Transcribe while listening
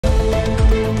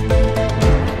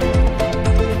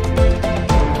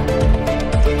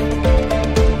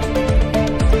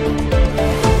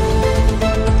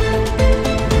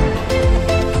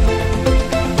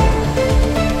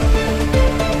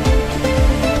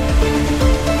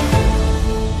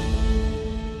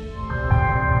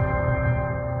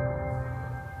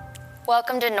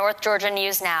Welcome to North Georgia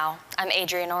News Now. I'm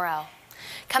Adrienne Orell.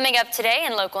 Coming up today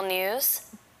in local news,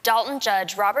 Dalton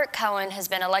Judge Robert Cohen has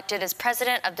been elected as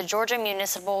president of the Georgia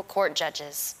Municipal Court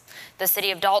Judges. The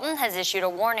city of Dalton has issued a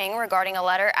warning regarding a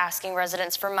letter asking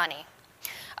residents for money.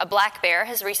 A black bear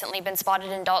has recently been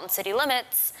spotted in Dalton city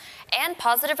limits, and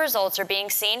positive results are being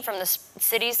seen from the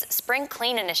city's Spring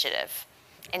Clean initiative.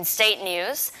 In state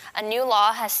news, a new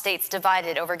law has states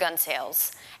divided over gun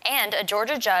sales, and a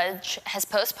Georgia judge has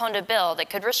postponed a bill that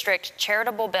could restrict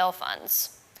charitable bail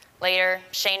funds. Later,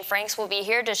 Shane Franks will be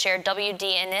here to share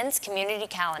WDNN's community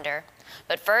calendar.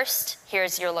 But first,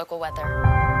 here's your local weather.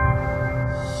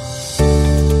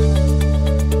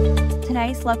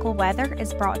 Today's local weather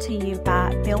is brought to you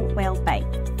by Built Well Bank.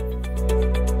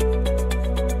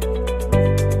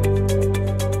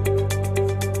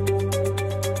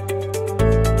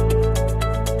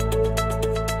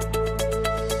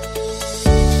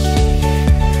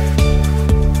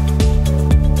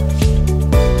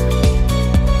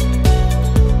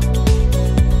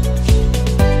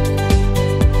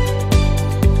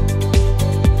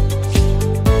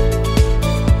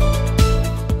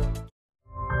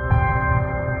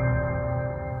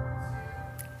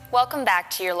 Welcome back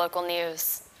to your local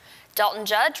news. Dalton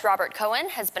Judge Robert Cohen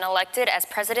has been elected as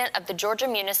president of the Georgia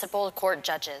Municipal Court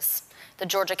Judges. The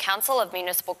Georgia Council of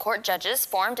Municipal Court Judges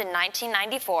formed in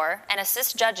 1994 and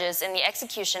assists judges in the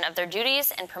execution of their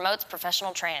duties and promotes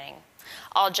professional training.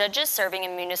 All judges serving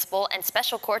in municipal and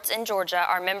special courts in Georgia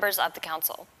are members of the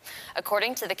council.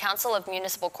 According to the Council of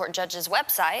Municipal Court Judges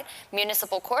website,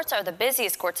 municipal courts are the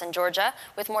busiest courts in Georgia,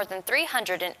 with more than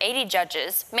 380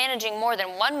 judges managing more than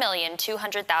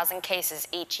 1,200,000 cases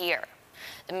each year.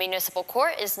 The municipal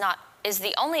court is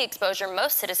the only exposure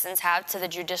most citizens have to the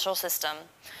judicial system.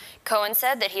 Cohen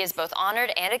said that he is both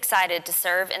honored and excited to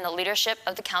serve in the leadership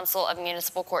of the Council of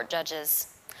Municipal Court Judges.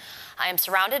 I am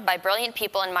surrounded by brilliant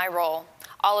people in my role.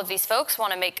 All of these folks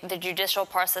want to make the judicial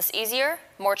process easier,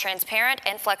 more transparent,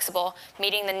 and flexible,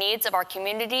 meeting the needs of our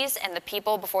communities and the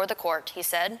people before the court, he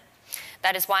said.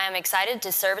 That is why I'm excited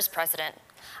to serve as president.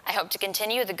 I hope to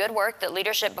continue the good work that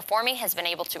leadership before me has been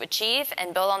able to achieve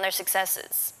and build on their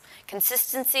successes.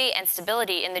 Consistency and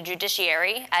stability in the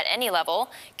judiciary at any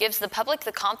level gives the public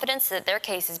the confidence that their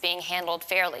case is being handled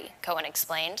fairly, Cohen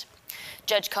explained.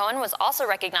 Judge Cohen was also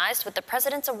recognized with the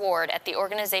President's Award at the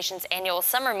organization's annual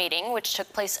summer meeting, which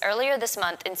took place earlier this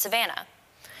month in Savannah.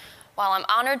 While I'm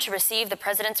honored to receive the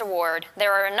President's Award,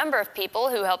 there are a number of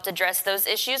people who helped address those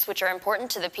issues which are important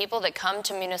to the people that come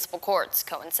to municipal courts,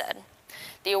 Cohen said.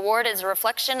 The award is a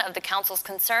reflection of the council's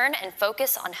concern and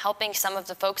focus on helping some of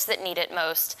the folks that need it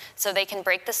most so they can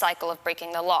break the cycle of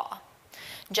breaking the law.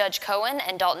 Judge Cohen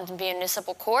and Dalton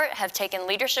Municipal Court have taken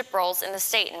leadership roles in the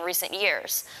state in recent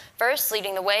years, first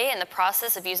leading the way in the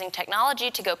process of using technology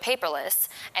to go paperless,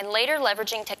 and later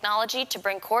leveraging technology to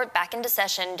bring court back into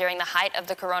session during the height of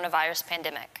the coronavirus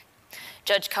pandemic.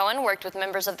 Judge Cohen worked with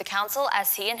members of the council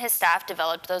as he and his staff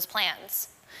developed those plans.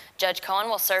 Judge Cohen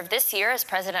will serve this year as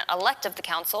president-elect of the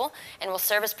council and will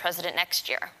serve as president next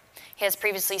year. He has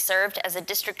previously served as a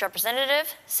district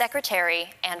representative,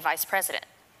 secretary, and vice president.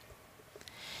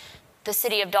 The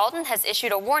city of Dalton has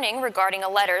issued a warning regarding a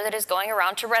letter that is going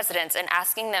around to residents and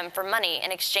asking them for money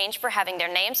in exchange for having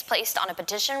their names placed on a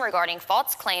petition regarding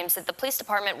false claims that the police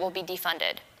department will be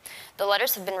defunded. The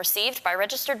letters have been received by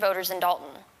registered voters in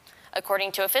Dalton.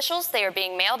 According to officials, they are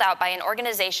being mailed out by an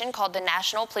organization called the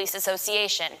National Police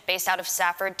Association, based out of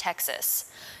Safford,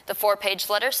 Texas. The 4-page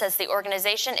letter says the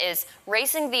organization is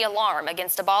raising the alarm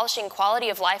against abolishing quality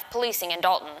of life policing in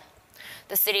Dalton.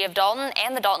 The city of Dalton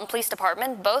and the Dalton Police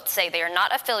Department both say they are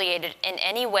not affiliated in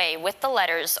any way with the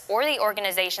letters or the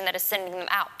organization that is sending them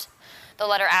out. The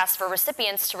letter asks for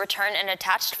recipients to return an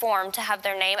attached form to have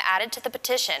their name added to the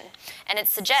petition, and it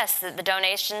suggests that the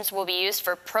donations will be used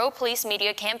for pro-police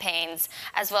media campaigns,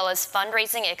 as well as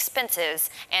fundraising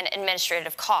expenses and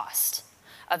administrative cost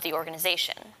of the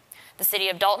organization. The city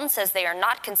of Dalton says they are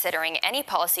not considering any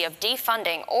policy of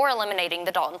defunding or eliminating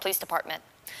the Dalton Police Department.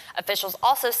 Officials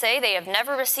also say they have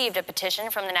never received a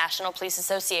petition from the National Police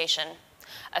Association.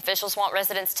 Officials want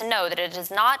residents to know that it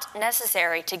is not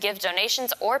necessary to give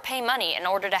donations or pay money in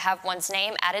order to have one's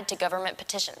name added to government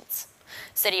petitions.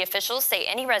 City officials say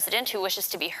any resident who wishes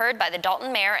to be heard by the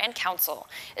Dalton Mayor and Council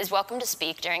is welcome to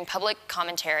speak during public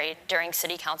commentary during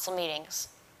City Council meetings.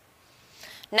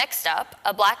 Next up,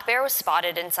 a black bear was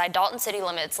spotted inside Dalton city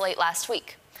limits late last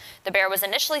week. The bear was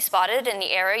initially spotted in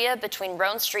the area between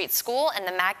Roan Street School and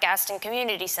the Mac Gaston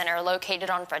Community Center located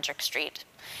on Frederick Street.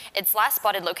 Its last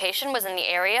spotted location was in the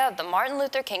area of the Martin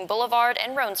Luther King Boulevard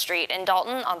and Roan Street in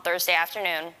Dalton on Thursday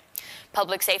afternoon.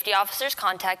 Public safety officers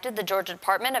contacted the Georgia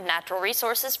Department of Natural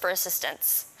Resources for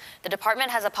assistance. The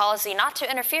department has a policy not to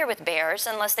interfere with bears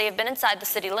unless they have been inside the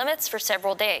city limits for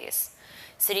several days.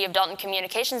 City of Dalton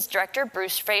Communications Director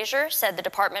Bruce Frazier said the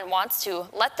department wants to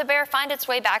let the bear find its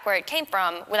way back where it came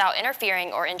from without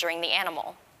interfering or injuring the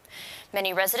animal.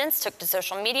 Many residents took to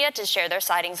social media to share their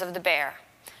sightings of the bear.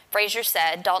 Frazier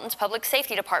said Dalton's public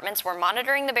safety departments were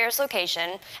monitoring the bear's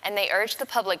location, and they urged the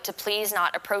public to please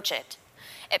not approach it.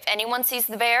 If anyone sees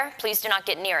the bear, please do not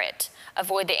get near it.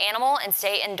 Avoid the animal and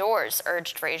stay indoors,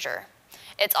 urged Frazier.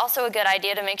 It's also a good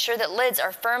idea to make sure that lids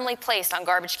are firmly placed on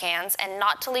garbage cans and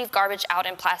not to leave garbage out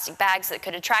in plastic bags that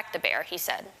could attract the bear, he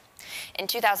said. In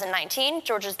 2019,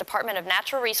 Georgia's Department of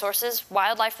Natural Resources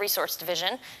Wildlife Resource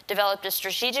Division developed a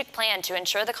strategic plan to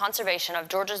ensure the conservation of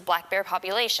Georgia's black bear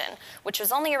population, which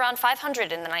was only around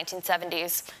 500 in the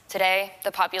 1970s. Today,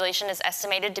 the population is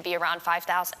estimated to be around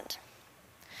 5,000.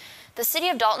 The City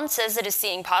of Dalton says it is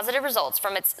seeing positive results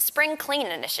from its Spring Clean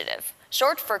initiative.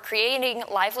 Short for Creating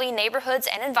Lively Neighborhoods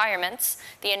and Environments,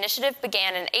 the initiative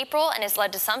began in April and has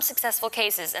led to some successful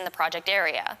cases in the project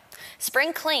area.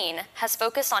 Spring Clean has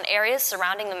focused on areas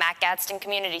surrounding the Mac Gadsden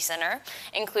Community Center,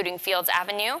 including Fields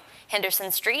Avenue,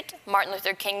 Henderson Street, Martin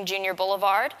Luther King Jr.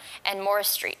 Boulevard, and Morris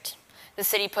Street. The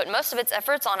city put most of its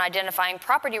efforts on identifying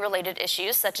property-related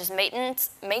issues such as maintenance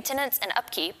and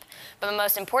upkeep, but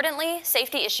most importantly,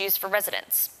 safety issues for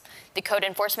residents. The Code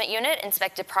Enforcement Unit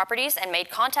inspected properties and made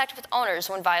contact with owners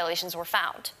when violations were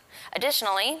found.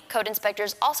 Additionally, code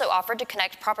inspectors also offered to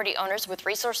connect property owners with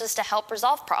resources to help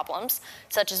resolve problems,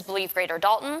 such as Believe Greater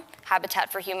Dalton,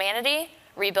 Habitat for Humanity,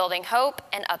 Rebuilding Hope,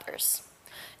 and others.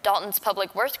 Dalton's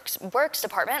Public Works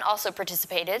Department also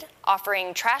participated,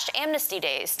 offering trash amnesty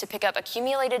days to pick up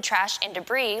accumulated trash and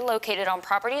debris located on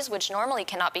properties which normally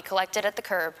cannot be collected at the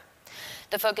curb.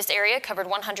 The focus area covered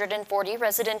 140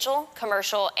 residential,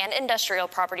 commercial, and industrial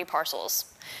property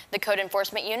parcels. The Code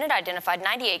Enforcement Unit identified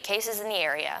 98 cases in the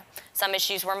area. Some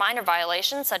issues were minor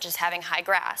violations, such as having high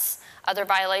grass. Other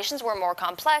violations were more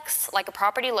complex, like a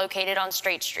property located on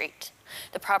Straight Street.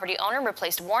 The property owner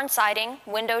replaced worn siding,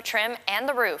 window trim, and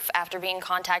the roof after being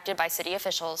contacted by city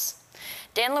officials.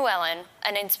 Dan Llewellyn,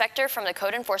 an inspector from the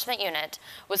Code Enforcement Unit,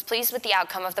 was pleased with the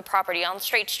outcome of the property on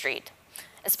Straight Street.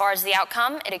 As far as the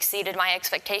outcome, it exceeded my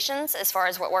expectations as far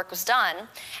as what work was done,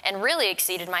 and really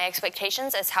exceeded my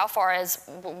expectations as how far as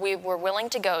we were willing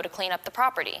to go to clean up the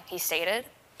property, he stated.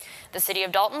 The City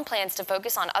of Dalton plans to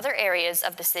focus on other areas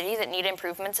of the city that need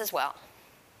improvements as well.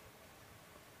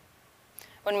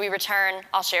 When we return,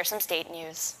 I'll share some state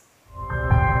news.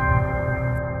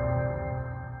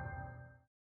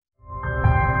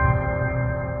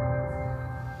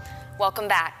 Welcome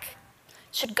back.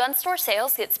 Should gun store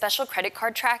sales get special credit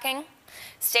card tracking?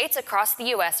 States across the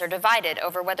U.S. are divided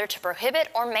over whether to prohibit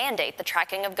or mandate the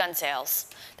tracking of gun sales.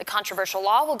 The controversial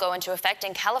law will go into effect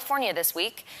in California this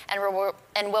week and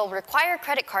will require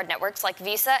credit card networks like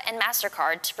Visa and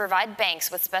MasterCard to provide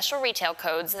banks with special retail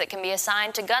codes that can be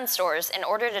assigned to gun stores in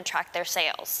order to track their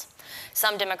sales.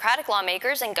 Some Democratic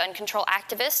lawmakers and gun control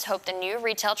activists hope the new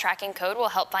retail tracking code will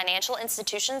help financial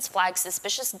institutions flag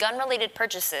suspicious gun-related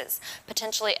purchases,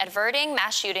 potentially averting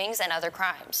mass shootings and other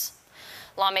crimes.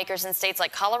 Lawmakers in states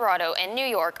like Colorado and New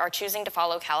York are choosing to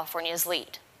follow California's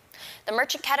lead. The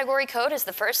merchant category code is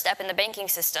the first step in the banking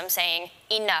system saying,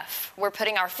 "Enough, we're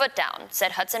putting our foot down,"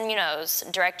 said Hudson Munoz,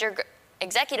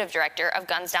 executive director of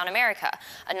Guns Down America,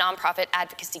 a nonprofit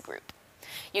advocacy group.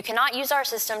 "You cannot use our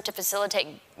system to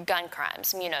facilitate gun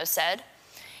crimes," Munoz said.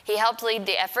 He helped lead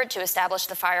the effort to establish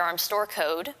the firearms store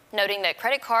code, noting that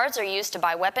credit cards are used to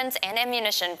buy weapons and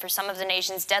ammunition for some of the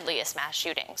nation's deadliest mass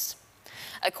shootings.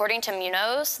 According to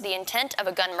Munoz, the intent of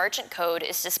a gun merchant code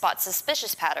is to spot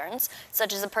suspicious patterns,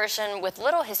 such as a person with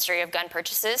little history of gun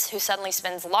purchases who suddenly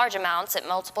spends large amounts at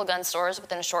multiple gun stores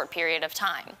within a short period of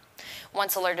time.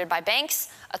 Once alerted by banks,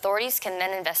 authorities can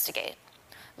then investigate.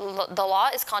 The law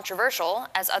is controversial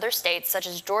as other states such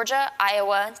as Georgia,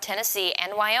 Iowa, Tennessee,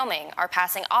 and Wyoming are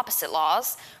passing opposite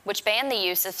laws which ban the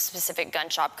use of specific gun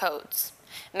shop codes.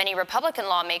 Many Republican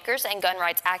lawmakers and gun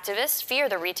rights activists fear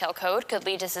the retail code could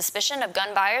lead to suspicion of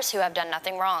gun buyers who have done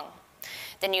nothing wrong.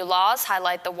 The new laws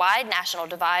highlight the wide national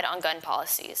divide on gun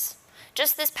policies.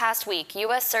 Just this past week,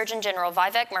 U.S. Surgeon General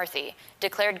Vivek Murthy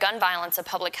declared gun violence a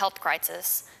public health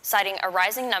crisis, citing a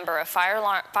rising number of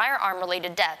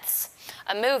firearm-related deaths,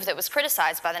 a move that was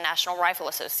criticized by the National Rifle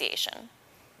Association.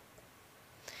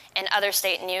 In other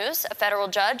state news, a federal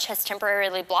judge has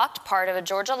temporarily blocked part of a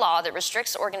Georgia law that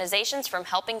restricts organizations from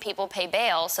helping people pay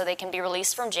bail so they can be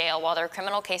released from jail while their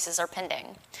criminal cases are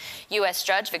pending. U.S.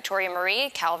 Judge Victoria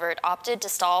Marie Calvert opted to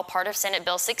stall part of Senate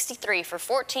Bill 63 for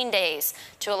 14 days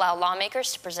to allow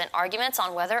lawmakers to present arguments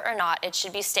on whether or not it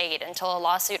should be stayed until a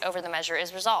lawsuit over the measure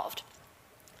is resolved.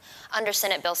 Under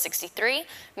Senate Bill 63,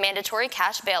 mandatory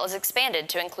cash bail is expanded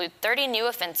to include 30 new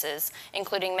offenses,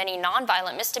 including many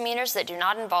nonviolent misdemeanors that do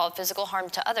not involve physical harm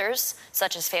to others,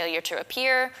 such as failure to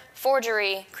appear,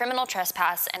 forgery, criminal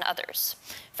trespass, and others.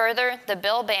 Further, the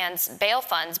bill bans bail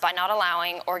funds by not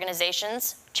allowing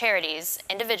organizations, charities,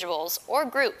 individuals, or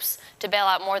groups to bail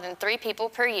out more than 3 people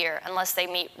per year unless they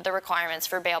meet the requirements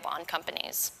for bail bond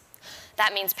companies.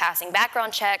 That means passing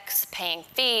background checks, paying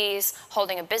fees,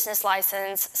 holding a business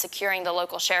license, securing the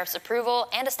local sheriff's approval,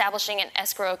 and establishing an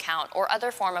escrow account or other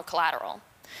form of collateral.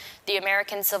 The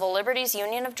American Civil Liberties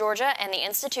Union of Georgia and the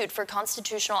Institute for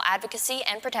Constitutional Advocacy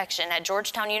and Protection at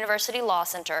Georgetown University Law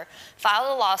Center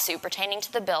filed a lawsuit pertaining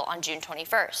to the bill on June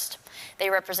 21st. They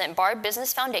represent Bard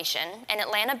Business Foundation, an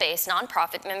Atlanta-based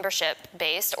nonprofit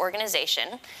membership-based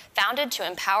organization founded to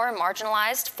empower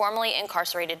marginalized, formerly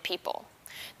incarcerated people.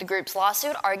 The group's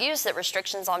lawsuit argues that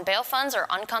restrictions on bail funds are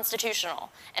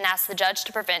unconstitutional and asks the judge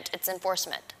to prevent its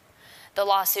enforcement. The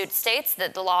lawsuit states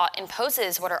that the law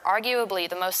imposes what are arguably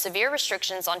the most severe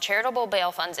restrictions on charitable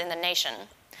bail funds in the nation.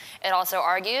 It also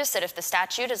argues that if the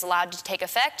statute is allowed to take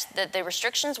effect, that the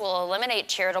restrictions will eliminate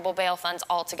charitable bail funds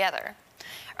altogether.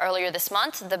 Earlier this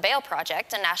month, the Bail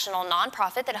Project, a national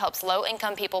nonprofit that helps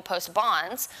low-income people post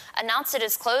bonds, announced it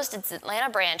has closed its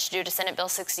Atlanta branch due to Senate Bill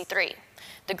 63.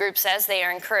 The group says they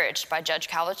are encouraged by Judge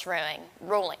Calvert's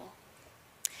ruling.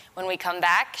 When we come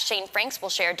back, Shane Franks will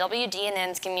share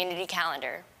WDNN's community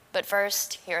calendar. But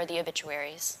first, here are the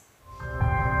obituaries.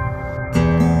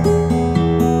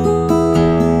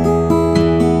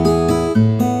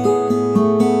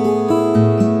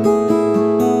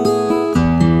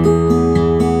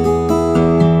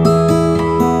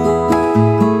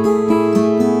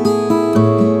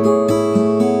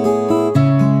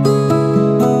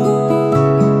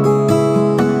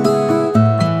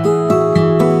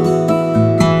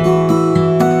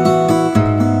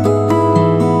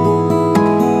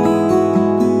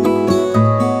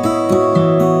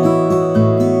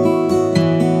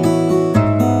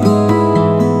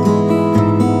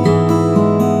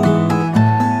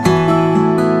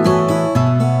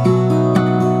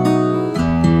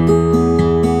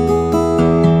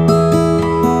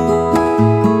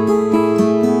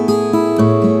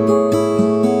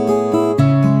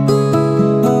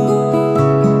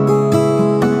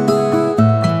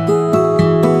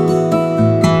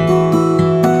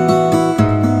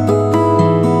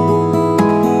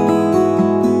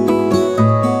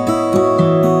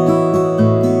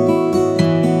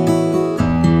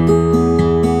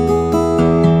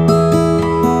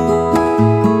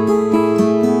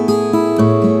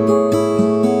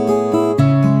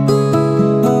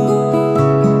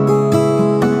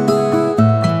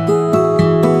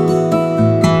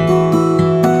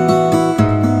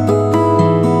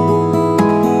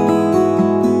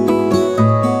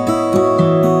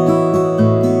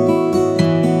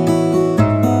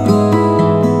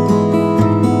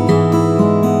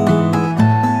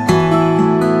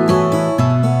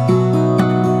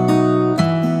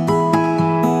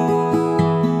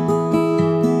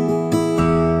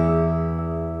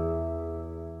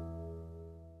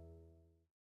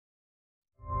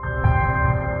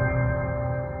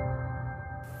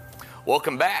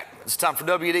 Welcome back. It's time for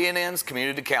WDNN's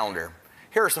Community Calendar.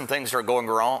 Here are some things that are going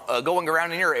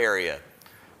around in your area.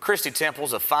 Christy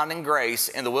Temples of Finding Grace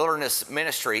in the Wilderness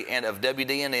Ministry and of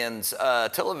WDNN's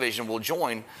television will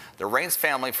join the Rains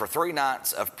family for 3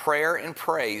 nights of prayer and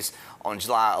praise on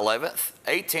July 11th,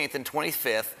 18th, and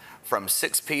 25th from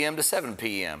 6 p.m. to 7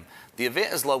 p.m. The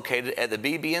event is located at the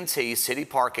BB&T City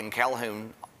Park in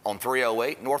Calhoun on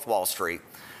 308 North Wall Street.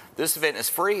 This event is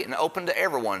free and open to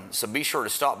everyone, so be sure to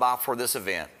stop by for this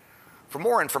event. For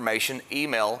more information,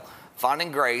 email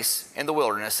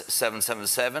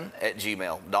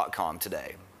findinggraceinthewilderness777@gmail.com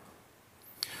today.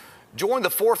 Join the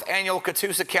 4th annual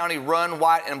Catoosa County Run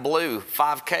White and Blue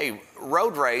 5K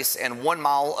road race and 1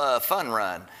 mile fun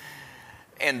run.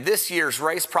 And this year's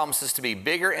race promises to be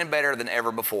bigger and better than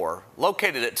ever before.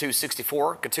 Located at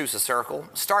 264 Catoosa Circle,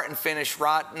 start and finish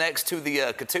right next to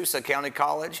the Catoosa County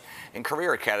College and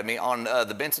Career Academy on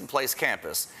the Benson Place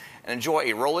campus, and enjoy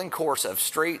a rolling course of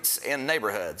streets and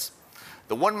neighborhoods.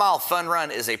 The 1 mile fun run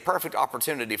is a perfect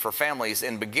opportunity for families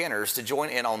and beginners to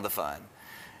join in on the fun.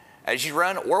 As you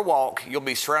run or walk, you'll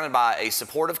be surrounded by a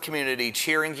supportive community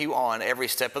cheering you on every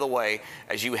step of the way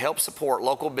as you help support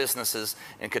local businesses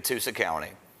in Catoosa County.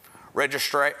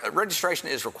 Registration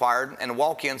is required and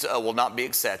walk-ins will not be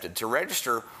accepted. To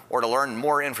register or to learn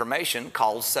more information,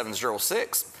 call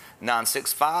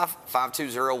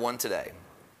 706-965-5201 today.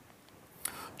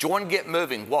 Join Get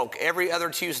Moving Walk every other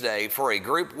Tuesday for a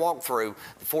group walk through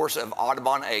the forest of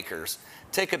Audubon Acres.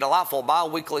 Take a delightful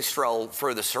bi-weekly stroll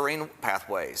through the serene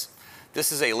pathways.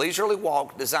 This is a leisurely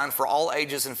walk designed for all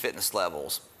ages and fitness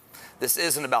levels. This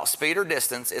isn't about speed or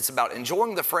distance. It's about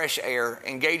enjoying the fresh air,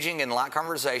 engaging in light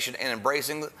conversation, and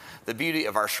embracing the beauty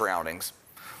of our surroundings.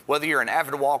 Whether you're an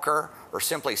avid walker or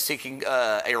simply seeking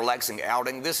a relaxing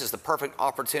outing, this is the perfect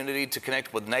opportunity to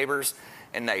connect with neighbors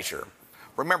and nature.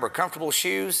 Remember, comfortable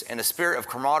shoes and a spirit of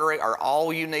camaraderie are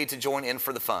all you need to join in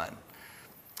for the fun.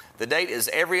 The date is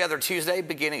every other Tuesday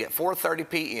beginning at 4:30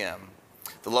 p.m.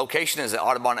 The location is at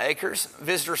Audubon Acres.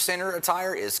 Visitor Center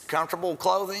attire is comfortable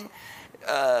clothing,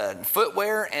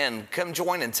 footwear, and come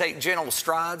join and take gentle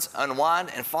strides, unwind,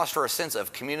 and foster a sense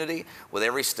of community with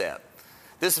every step.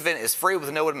 This event is free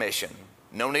with no admission.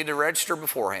 No need to register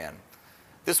beforehand.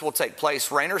 This will take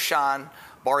place rain or shine,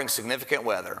 barring significant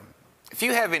weather. If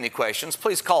you have any questions,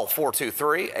 please call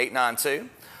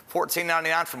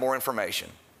 423-892-1499 for more information.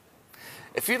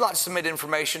 If you'd like to submit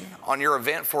information on your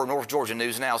event for North Georgia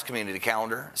News Now's community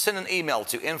calendar, send an email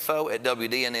to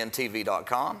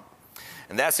info@wdnntv.com.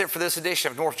 And that's it for this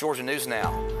edition of North Georgia News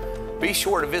Now. Be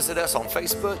sure to visit us on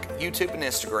Facebook, YouTube, and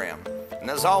Instagram. And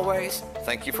as always,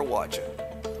 thank you for watching.